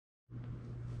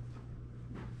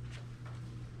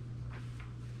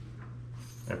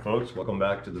Hey folks, welcome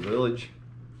back to the village.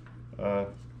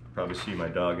 Probably see my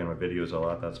dog in my videos a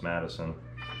lot. That's Madison.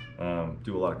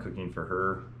 Do a lot of cooking for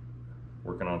her.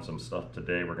 Working on some stuff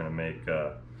today. We're gonna make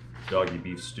doggy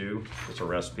beef stew. It's a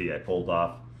recipe I pulled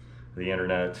off the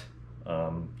internet.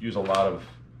 Use a lot of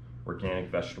organic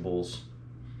vegetables,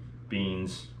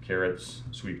 beans, carrots,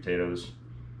 sweet potatoes.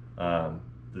 The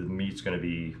meat's gonna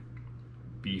be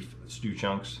beef stew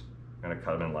chunks. I'm gonna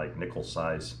cut them in like nickel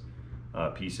size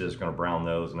pieces. Going to brown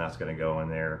those, and that's going to go in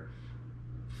there.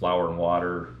 Flour and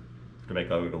water to make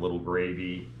like a little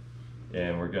gravy,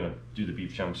 and we're going to do the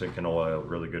beef chunks in canola oil.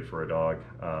 Really good for a dog.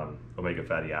 Omega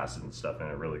fatty acid and stuff in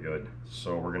it, really good.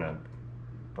 So we're going to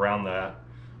brown that.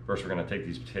 First, we're going to take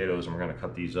these potatoes and we're going to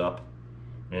cut these up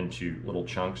into little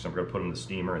chunks. And we're going to put them in the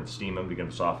steamer and steam them to get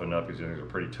them softened up because these are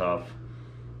pretty tough.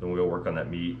 Then we'll work on that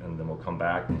meat, and then we'll come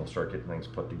back and we'll start getting things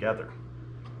put together.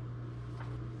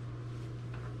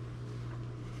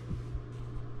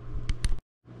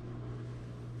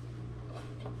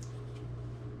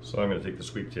 So I'm going to take the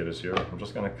sweet potatoes here. I'm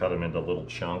just going to cut them into little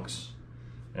chunks,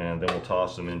 and then we'll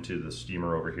toss them into the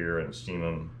steamer over here and steam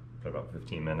them for about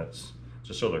 15 minutes,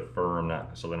 just so they're firm,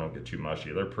 not so they don't get too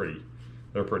mushy. They're pretty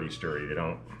sturdy. They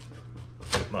don't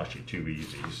get mushy too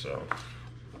easy. So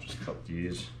just cut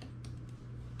these.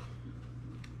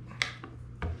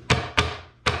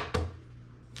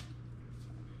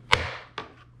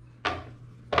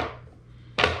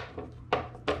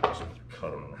 Just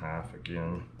cut them in half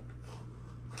again.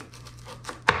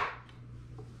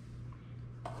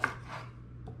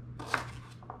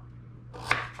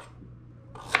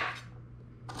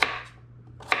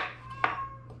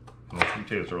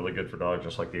 Potatoes are really good for dogs,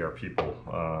 just like they are people.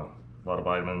 A lot of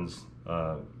vitamins,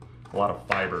 a lot of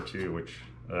fiber too, which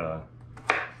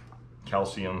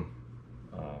calcium,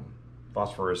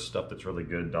 phosphorus, stuff that's really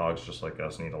good. Dogs just like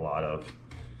us need a lot of.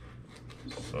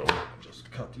 So just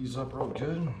cut these up real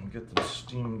good and get them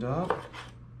steamed up.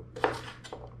 Cut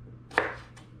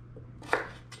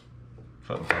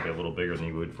them probably a little bigger than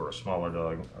you would for a smaller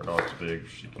dog. Our dog's big,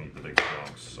 she can eat the big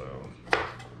chunks, so.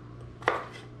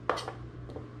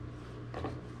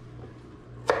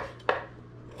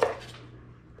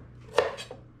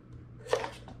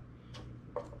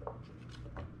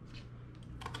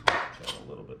 A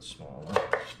little bit smaller.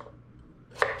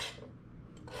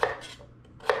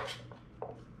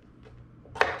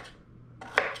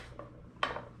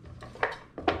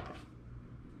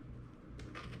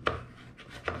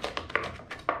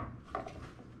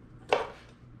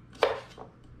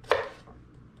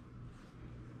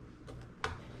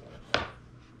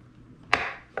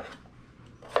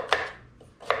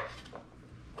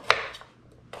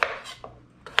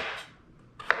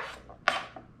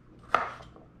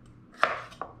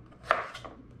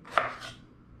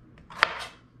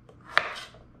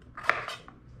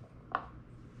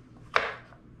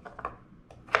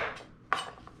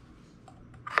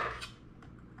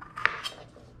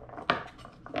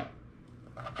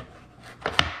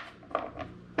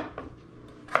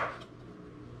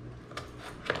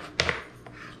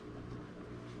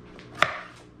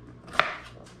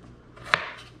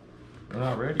 They're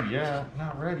not ready yet.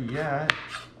 Not ready yet.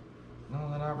 No,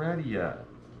 they're not ready yet.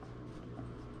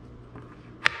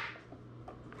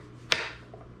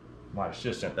 My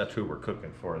assistant, that's who we're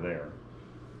cooking for there.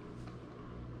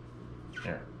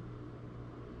 Here.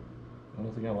 I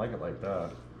don't think I like it like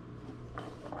that.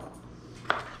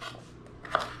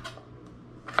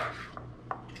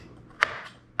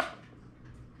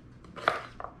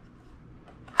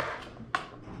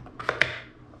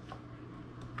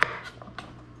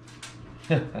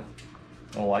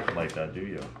 Don't like it like that, do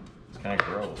you? It's kind of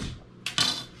gross.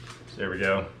 So there we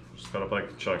go. Just cut up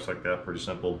like chunks like that, pretty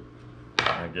simple.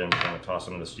 And again, we're going to toss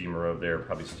them in the steamer over there,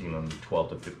 probably steam them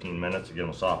 12 to 15 minutes to get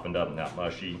them softened up and not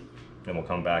mushy. Then we'll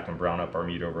come back and brown up our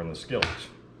meat over in the skillet.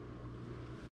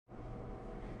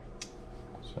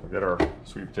 So we got our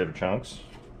sweet potato chunks.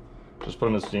 Just put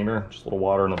them in the steamer, just a little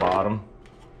water in the bottom.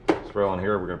 Throw on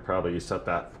here, we're going to probably set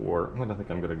that for, I think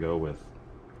I'm going to go with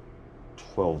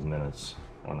 12 minutes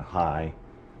on high,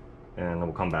 and then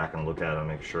we'll come back and look at it,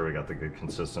 make sure we got the good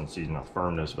consistency, not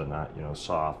firmness, but not, you know,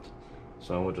 soft.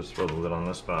 So we'll just throw the lid on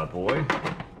this bad boy.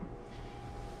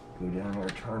 Go down here,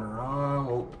 turn her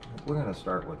on. We're gonna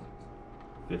start with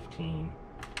 15.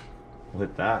 We'll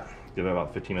hit that. Give it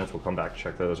about 15 minutes. We'll come back,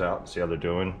 check those out, see how they're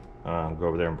doing. Go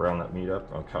over there and brown that meat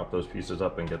up. I'll chop those pieces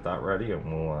up and get that ready,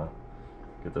 and we'll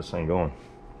get this thing going.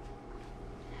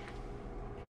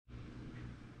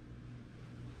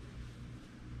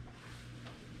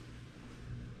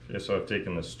 Okay, so I've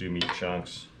taken the stew meat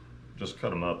chunks, just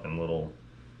cut them up in little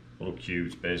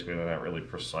cubes. Basically, they're not really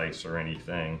precise or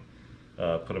anything.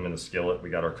 put them in the skillet. We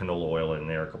got our canola oil in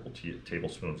there, a couple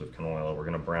tablespoons of canola oil. We're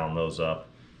gonna brown those up,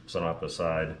 set them off the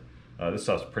side. This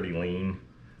stuff's pretty lean,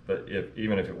 but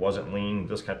even if it wasn't lean,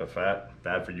 this type of fat,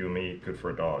 bad for you and me, good for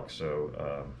a dog.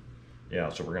 So yeah,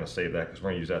 so we're gonna save that because we're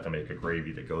gonna use that to make a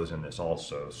gravy that goes in this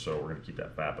also. So we're gonna keep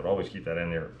that fat, but always keep that in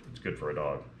there. It's good for a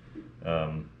dog.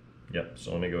 Yep,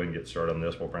 so let me go ahead and get started on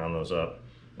this. We'll brown those up.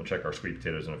 We'll check our sweet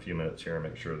potatoes in a few minutes here and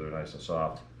make sure they're nice and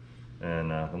soft.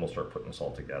 And then we'll start putting this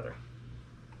all together.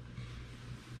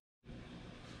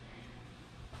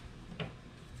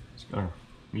 Just got our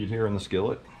meat here in the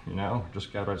skillet, you know,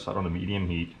 just got it set on a medium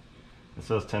heat. It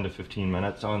says 10 to 15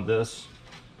 minutes on this.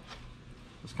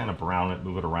 Just kind of brown it,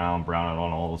 move it around, brown it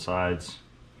on all the sides.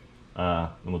 Then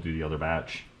we'll do the other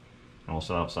batch. And we'll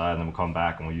set it outside, and then we'll come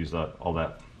back and we'll use all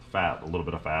that fat, a little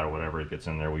bit of fat or whatever it gets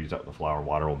in there. We'll use that with the flour,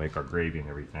 water, we'll make our gravy and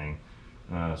everything.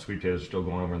 Sweet potatoes are still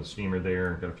going over in the steamer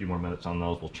there. Got a few more minutes on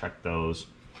those. We'll check those.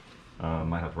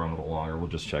 Might have to run a little longer. We'll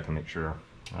just check and make sure.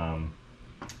 And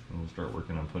we'll start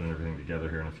working on putting everything together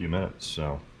here in a few minutes.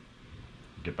 So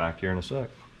get back here in a sec.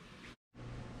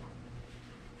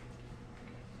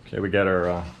 Okay, we got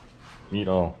our meat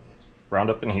all browned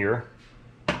up in here.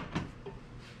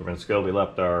 Over in the skillet, we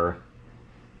left our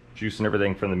juice and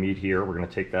everything from the meat here. We're going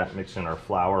to take that, mix in our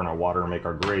flour and our water and make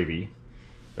our gravy.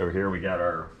 Over here we got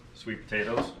our sweet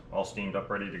potatoes all steamed up,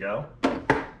 ready to go.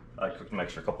 I cooked them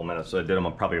extra couple minutes, so I did them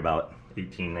on probably about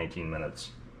 18-19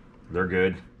 minutes. They're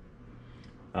good.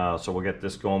 So we'll get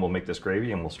this going, we'll make this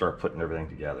gravy, and we'll start putting everything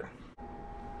together.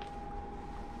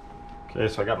 Okay,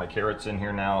 so I got my carrots in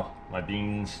here now, my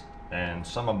beans, and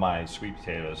some of my sweet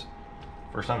potatoes.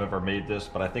 First time I've ever made this,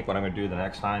 but I think what I'm going to do the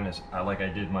next time is, like I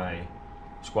did my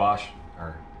squash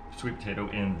or sweet potato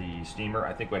in the steamer,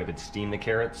 I think I would steam the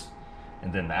carrots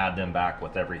and then add them back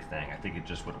with everything. I think it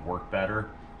just would work better.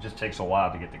 It just takes a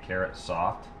while to get the carrots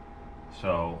soft.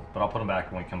 So, but I'll put them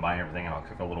back when we combine everything, and I'll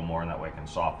cook a little more, and that way I can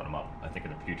soften them up. I think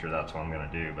in the future that's what I'm going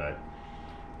to do, but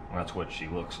that's what she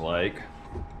looks like.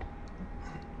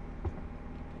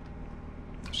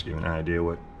 Just give you an idea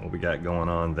what we got going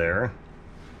on there.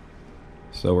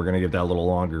 So we're going to give that a little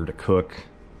longer to cook.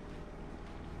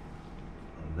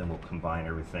 And then we'll combine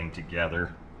everything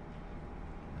together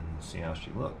and see how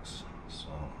she looks. So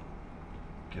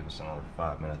give us another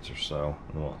 5 minutes or so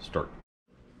and we'll start.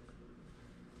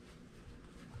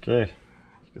 Okay,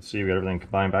 you can see we got everything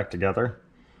combined back together.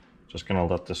 Just gonna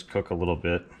let this cook a little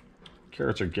bit.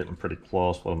 Carrots are getting pretty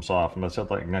close, let them soften. But I said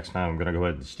like next time I'm gonna go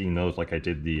ahead and steam those like I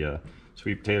did the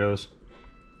sweet potatoes.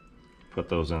 Put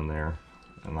those in there,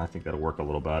 and I think that'll work a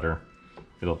little better.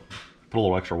 It'll put a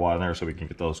little extra water in there so we can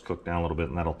get those cooked down a little bit,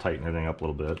 and that'll tighten everything up a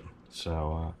little bit.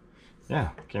 So yeah,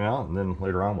 came out, and then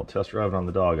later on we'll test drive it on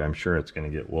the dog. I'm sure it's gonna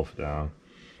get wolfed down.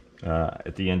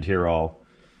 At the end here I'll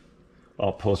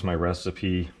post my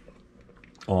recipe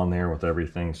on there with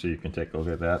everything so you can take a look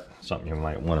at that. Something you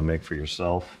might want to make for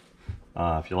yourself.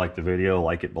 If you like the video,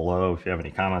 like it below. If you have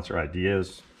any comments or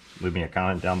ideas, leave me a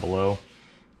comment down below.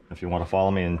 If you want to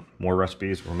follow me in more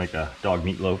recipes, we'll make a dog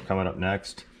meatloaf coming up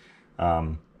next.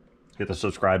 Hit the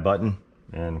subscribe button,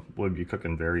 and we'll be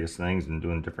cooking various things and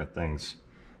doing different things.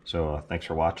 So thanks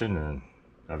for watching, and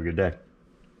have a good day.